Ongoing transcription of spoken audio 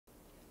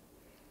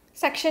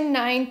Section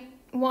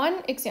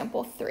 9.1,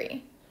 example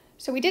 3.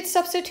 So we did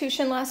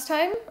substitution last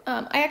time.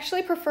 I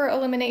actually prefer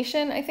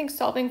elimination. I think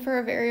solving for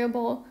a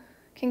variable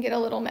can get a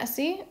little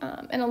messy,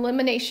 and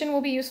elimination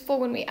will be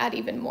useful when we add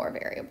even more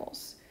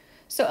variables.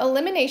 So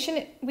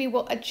elimination, we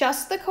will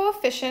adjust the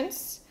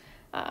coefficients.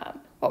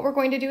 What we're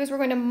going to do is we're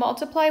going to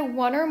multiply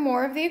one or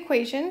more of the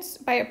equations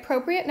by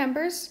appropriate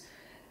numbers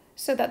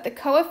so that the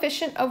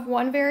coefficient of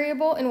one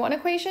variable in one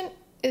equation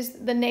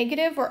is the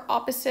negative or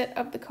opposite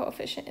of the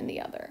coefficient in the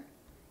other.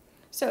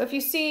 So if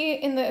you see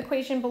in the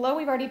equation below,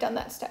 we've already done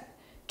that step.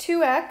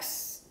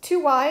 2x,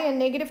 2y, and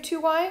negative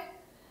 2y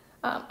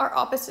are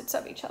opposites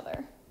of each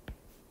other.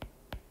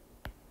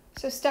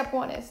 So step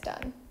 1 is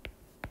done.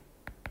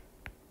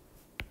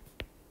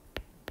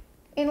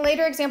 In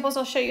later examples,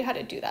 I'll show you how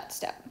to do that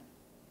step.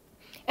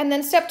 And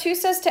then step 2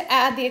 says to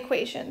add the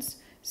equations.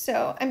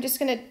 So I'm just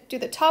going to do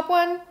the top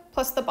one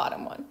plus the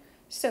bottom one.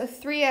 So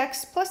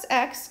 3x plus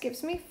x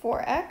gives me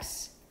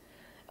 4x.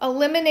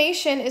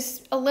 Elimination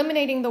is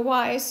eliminating the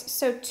y's,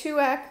 so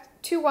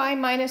 2y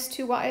minus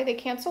 2y, they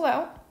cancel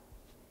out,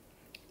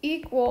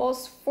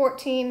 equals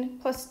 14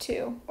 plus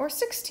 2, or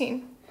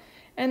 16.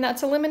 And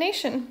that's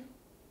elimination.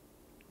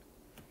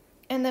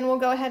 And then we'll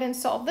go ahead and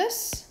solve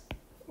this.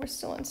 We're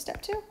still in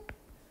step 2.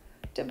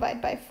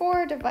 Divide by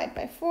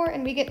 4,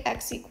 and we get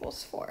x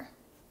equals 4.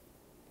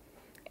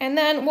 And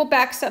then we'll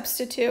back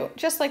substitute,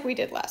 just like we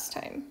did last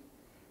time.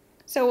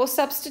 So we'll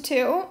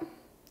substitute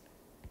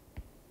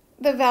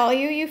the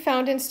value you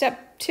found in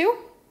step 2,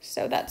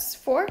 so that's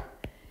 4,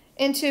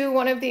 into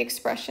one of the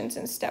expressions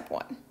in step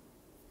 1.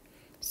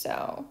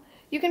 So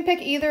you can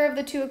pick either of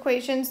the two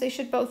equations. They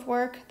should both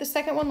work. The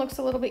second one looks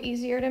a little bit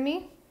easier to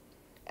me.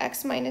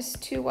 X minus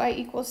 2y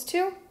equals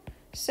 2.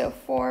 So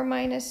 4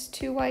 minus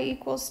 2y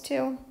equals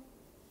 2.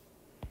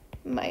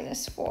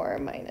 Minus 4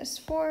 minus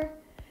 4.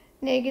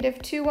 Negative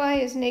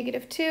 2y is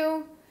negative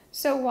 2.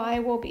 So y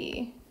will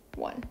be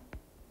 1.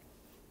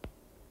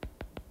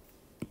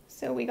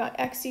 So we got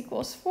x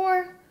equals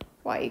 4,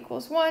 y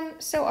equals 1,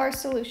 so our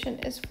solution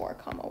is 4,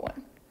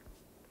 1.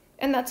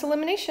 And that's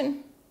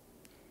elimination.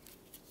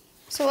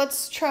 So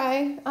let's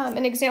try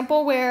an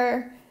example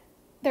where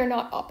they're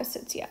not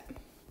opposites yet.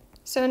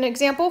 So in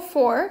example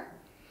 4,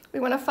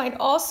 we want to find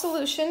all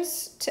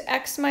solutions to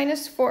x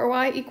minus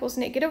 4y equals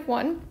negative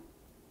 1,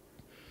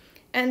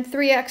 and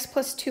 3x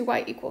plus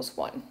 2y equals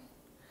 1.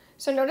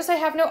 So notice I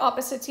have no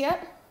opposites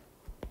yet,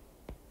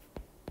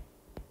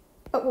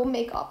 but we'll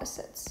make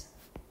opposites.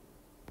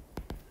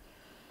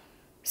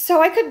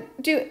 So I could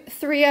do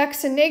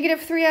 3x and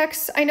negative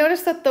 3x. I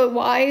noticed that the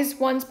y's,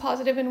 one's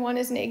positive and one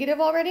is negative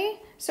already.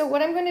 So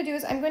what I'm going to do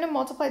is I'm going to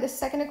multiply the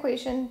second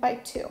equation by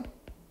 2.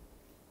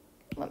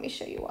 Let me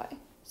show you why.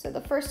 So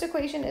the first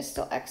equation is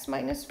still x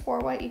minus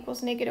 4y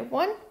equals negative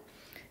 1.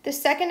 The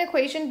second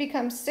equation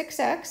becomes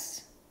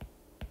 6x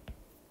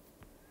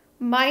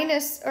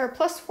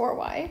plus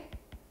 4y.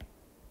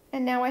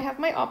 And now I have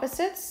my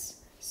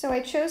opposites. So I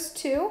chose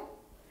 2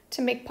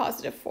 to make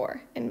positive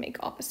 4 and make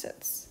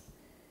opposites.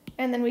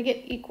 And then we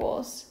get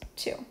equals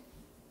 2.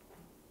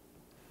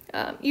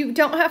 You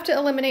don't have to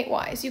eliminate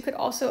y's. You could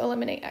also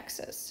eliminate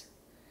x's.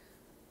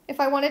 If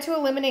I wanted to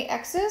eliminate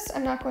x's,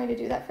 I'm not going to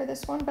do that for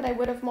this one, but I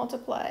would have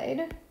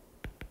multiplied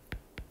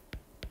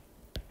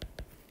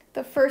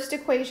the first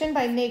equation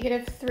by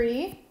negative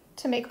 3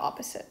 to make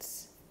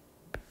opposites.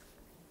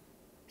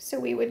 So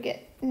we would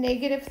get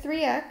negative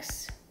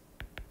 3x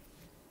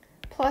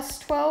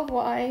plus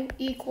 12y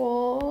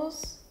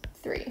equals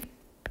 3.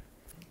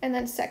 And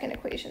then second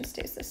equation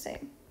stays the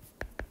same.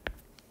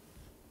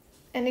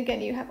 And again,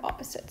 you have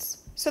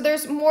opposites. So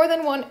there's more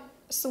than one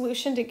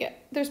solution to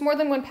get. There's more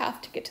than one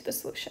path to get to the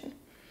solution.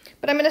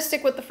 But I'm going to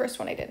stick with the first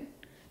one I did.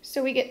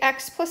 So we get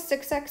x plus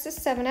 6x is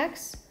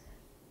 7x.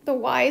 The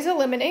y's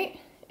eliminate,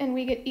 and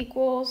we get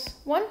equals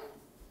 1.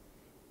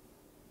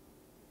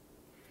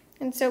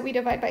 And so we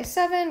divide by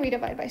 7,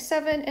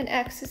 and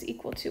x is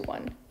equal to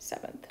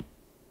 1/7.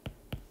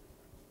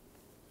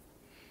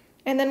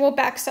 And then we'll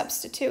back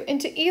substitute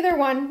into either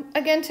one.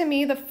 Again, to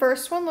me, the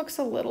first one looks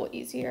a little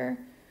easier,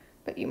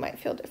 but you might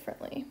feel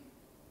differently.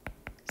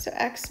 So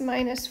x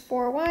minus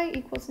 4y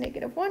equals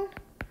negative 1.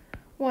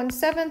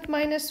 1/7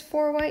 minus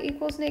 4y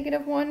equals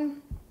negative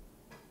 1.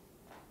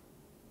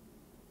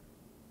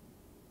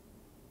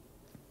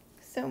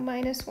 So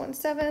minus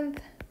 1/7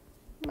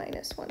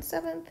 minus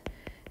 1/7,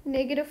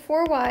 negative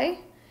 4y.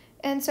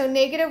 And so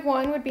negative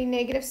 1 would be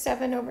negative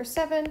 7 over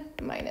 7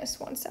 minus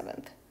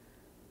 1/7.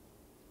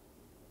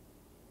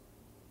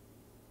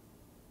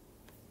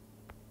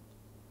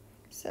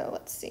 So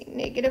let's see,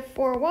 negative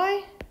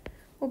 4y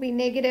will be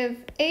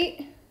negative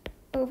 8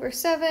 over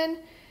 7.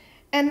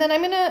 And then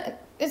I'm going to,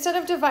 instead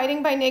of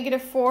dividing by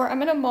negative 4, I'm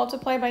going to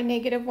multiply by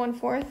negative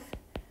 1/4,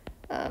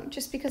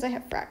 just because I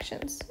have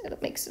fractions.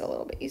 It makes it a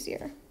little bit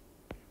easier.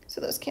 So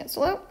those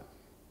cancel out.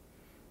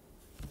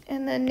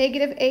 And then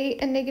negative 8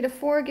 and negative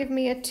 4 give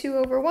me a 2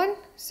 over 1,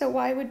 so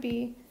y would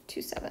be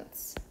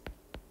 2/7.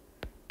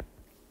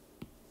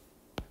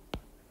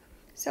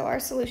 So our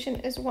solution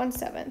is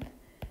 1/7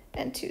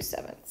 and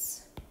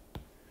 2/7.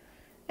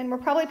 And we're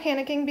probably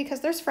panicking because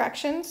there's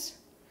fractions.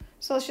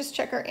 So let's just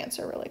check our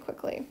answer really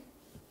quickly.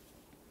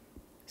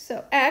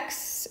 So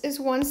x is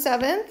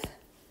 1/7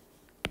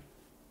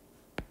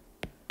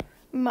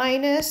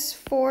 minus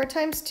 4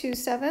 times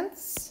 2/7.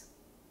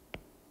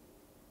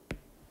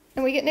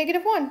 And we get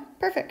 -1.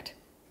 Perfect.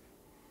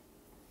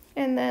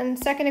 And then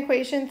second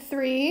equation,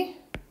 3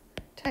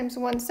 times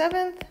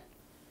 1/7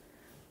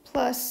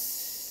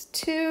 plus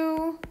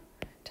 2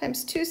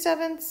 times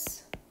 2/7.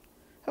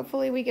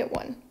 Hopefully we get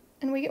 1.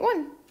 And we get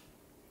 1.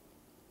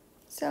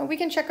 So we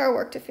can check our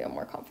work to feel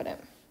more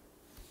confident.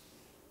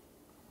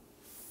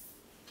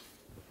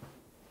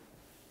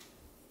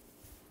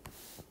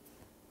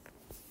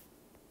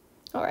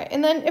 All right,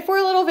 and then if we're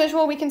a little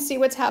visual, we can see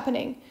what's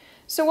happening.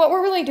 So what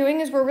we're really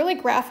doing is we're really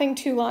graphing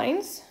two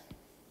lines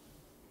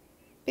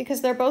because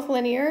they're both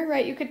linear,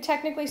 right? You could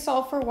technically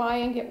solve for y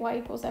and get y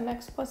equals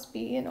mx plus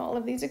b in all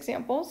of these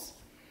examples.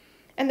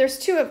 And there's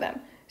two of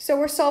them. So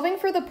we're solving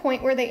for the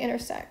point where they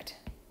intersect.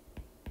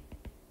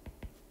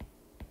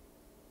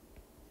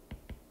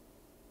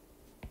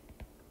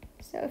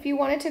 So if you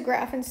wanted to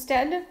graph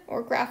instead,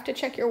 or graph to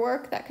check your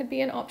work, that could be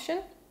an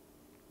option.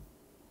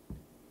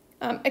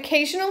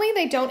 Occasionally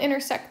they don't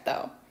intersect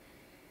though.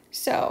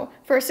 So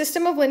for a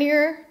system of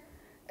linear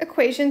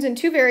equations and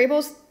two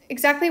variables,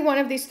 exactly one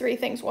of these three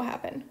things will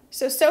happen.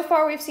 So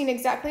far we've seen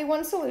exactly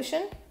one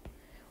solution.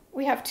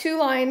 We have two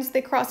lines,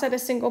 they cross at a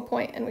single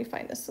point, and we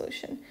find the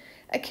solution.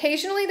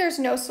 Occasionally there's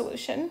no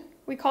solution.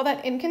 We call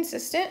that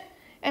inconsistent,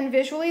 and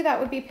visually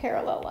that would be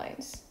parallel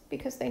lines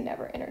because they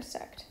never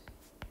intersect.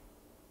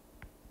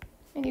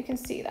 And you can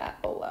see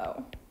that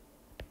below.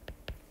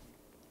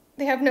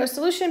 They have no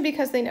solution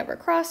because they never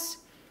cross.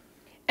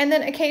 And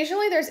then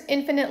occasionally there's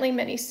infinitely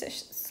many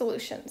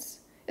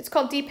solutions. It's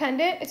called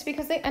dependent. It's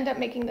because they end up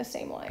making the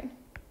same line.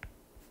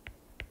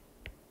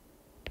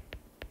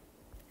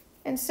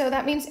 And so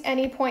that means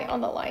any point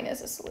on the line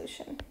is a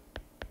solution.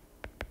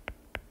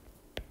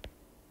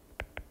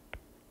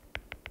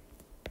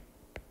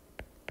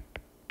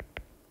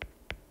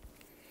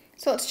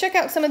 So let's check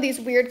out some of these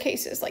weird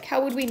cases, like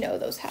how would we know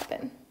those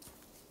happen?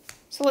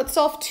 So let's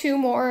solve two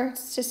more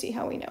to see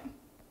how we know.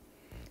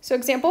 So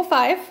example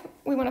 5,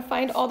 we want to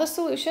find all the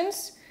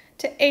solutions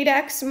to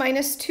 8x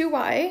minus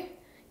 2y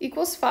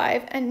equals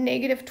 5 and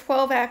negative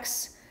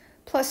 12x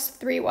plus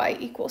 3y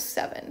equals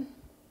 7.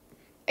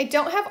 I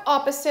don't have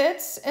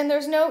opposites, and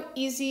there's no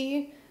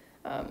easy,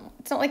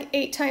 it's not like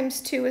 8 times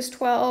 2 is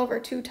 12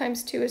 or 2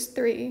 times 2 is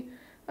 3.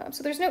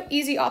 So there's no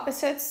easy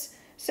opposites.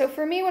 So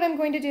for me, what I'm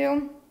going to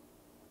do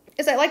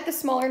is I like the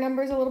smaller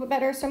numbers a little bit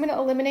better, so I'm going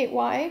to eliminate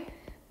y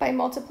by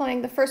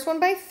multiplying the first one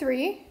by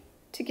 3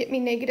 to get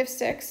me negative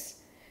 6,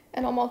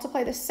 and I'll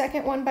multiply the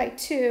second one by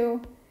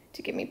 2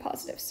 to give me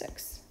positive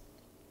 6.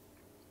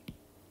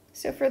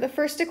 So for the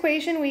first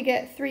equation, we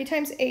get 3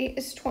 times 8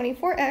 is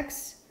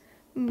 24x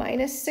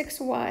minus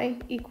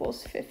 6y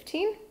equals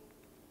 15.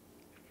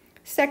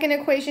 Second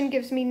equation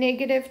gives me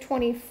negative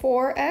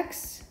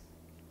 24x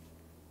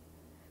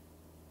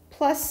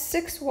plus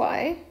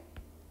 6y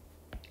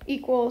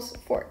equals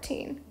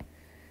 14.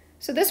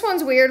 So this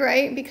one's weird,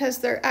 right? Because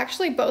they're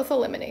actually both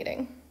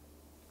eliminating,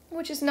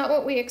 which is not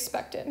what we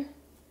expected.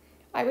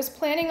 I was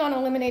planning on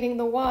eliminating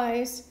the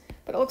y's,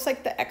 but it looks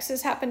like the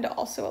x's happen to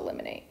also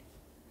eliminate.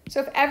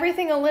 So if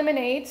everything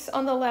eliminates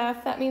on the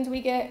left, that means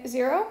we get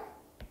 0.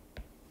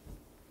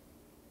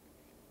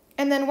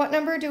 And then what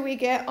number do we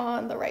get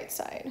on the right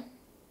side?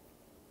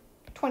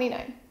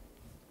 29.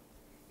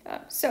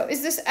 So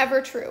is this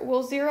ever true?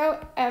 Will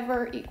 0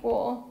 ever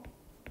equal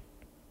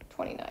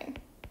 29?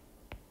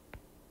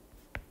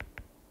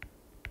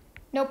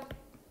 Nope.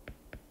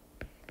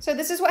 So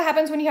this is what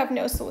happens when you have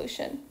no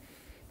solution.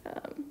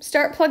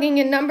 Start plugging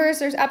in numbers.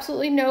 There's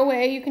absolutely no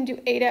way you can do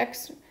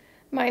 8x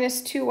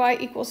minus 2y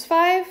equals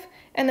 5,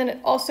 and then it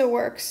also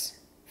works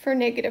for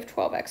negative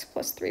 12x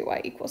plus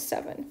 3y equals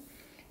 7.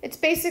 It's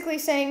basically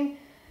saying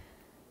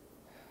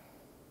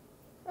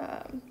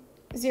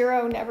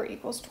 0 never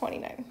equals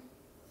 29.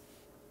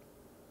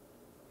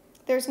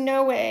 There's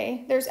no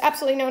way, there's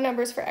absolutely no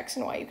numbers for x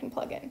and y you can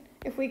plug in.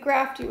 If we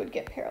graphed, you would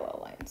get parallel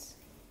lines.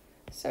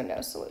 So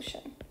no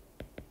solution.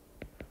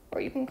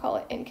 Or you can call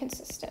it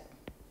inconsistent.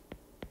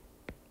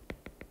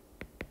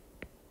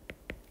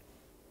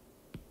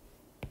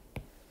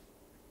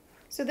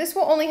 So this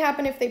will only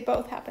happen if they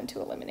both happen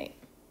to eliminate.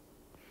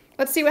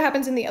 Let's see what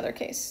happens in the other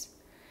case.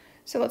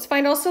 So let's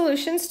find all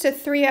solutions to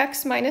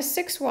 3x minus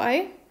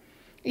 6y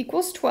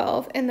equals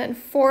 12, and then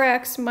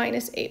 4x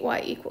minus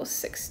 8y equals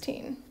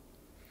 16.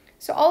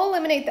 So I'll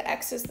eliminate the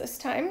x's this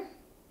time.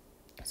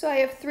 So I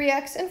have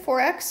 3x and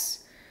 4x.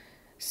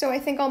 So I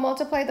think I'll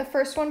multiply the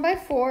first one by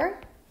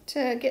 4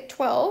 to get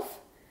 12.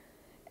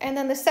 And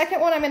then the second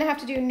one, I'm going to have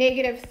to do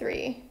negative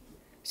 3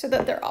 so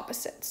that they're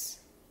opposites.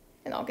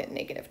 And I'll get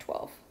negative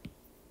 12.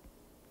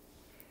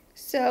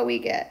 So we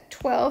get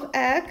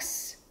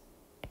 12x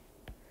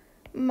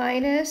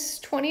minus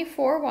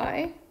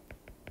 24y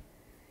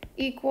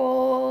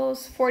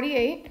equals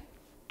 48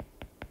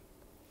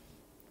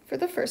 for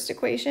the first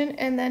equation.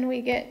 And then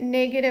we get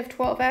negative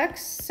 12x.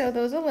 So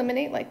those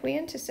eliminate like we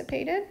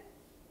anticipated.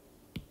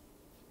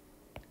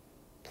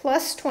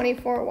 plus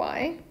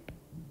 24y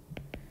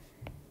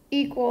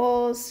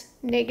equals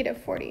negative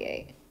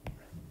 48.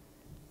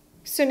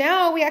 So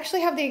now we actually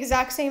have the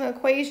exact same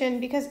equation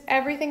because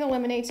everything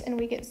eliminates and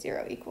we get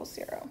 0 equals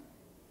 0.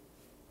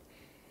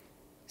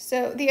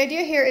 So the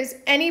idea here is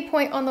any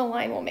point on the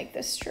line will make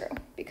this true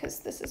because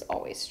this is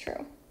always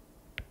true.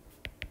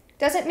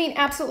 Doesn't mean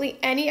absolutely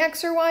any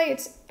x or y,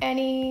 it's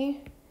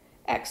any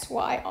x,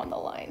 y on the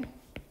line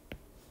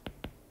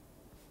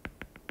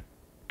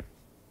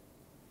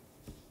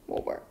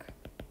will work.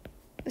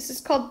 This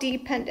is called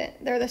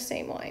dependent. They're the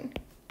same line.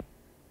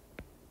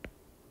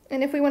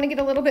 And if we want to get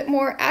a little bit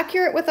more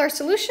accurate with our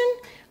solution,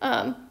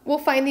 we'll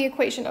find the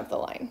equation of the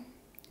line.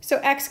 So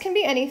x can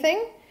be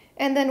anything,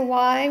 and then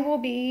y will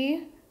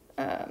be,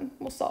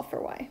 we'll solve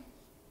for y.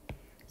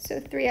 So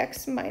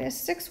 3x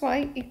minus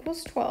 6y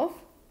equals 12,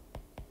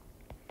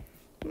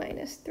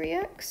 minus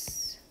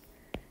 3x.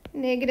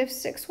 Negative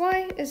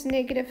 6y is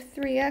negative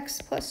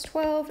 3x plus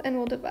 12, and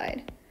we'll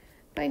divide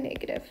by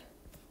negative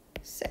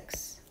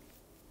 6.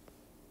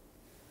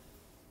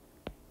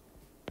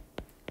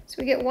 So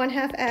we get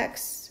 1/2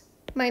 x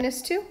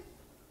minus 2.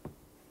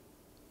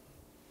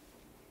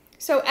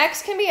 So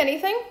x can be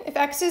anything. If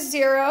x is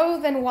 0,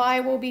 then y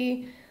will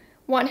be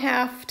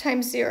 1/2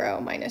 times 0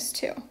 minus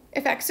 2.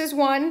 If x is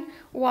 1,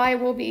 y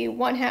will be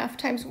 1/2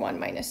 times 1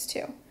 minus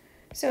 2.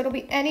 So it'll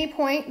be any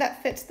point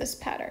that fits this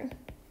pattern.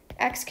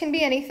 X can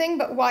be anything,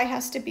 but y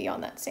has to be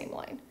on that same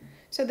line.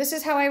 So this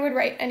is how I would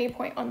write any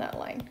point on that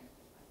line.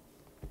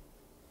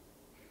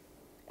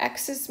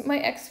 X is my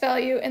x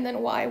value, and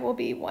then y will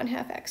be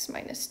 1/2 x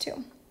minus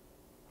 2.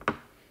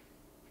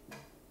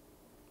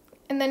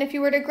 And then if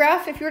you were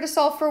to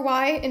solve for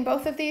y in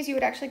both of these, you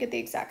would actually get the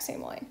exact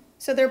same line.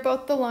 So they're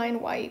both the line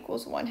y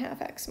equals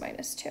 1/2 x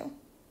minus 2.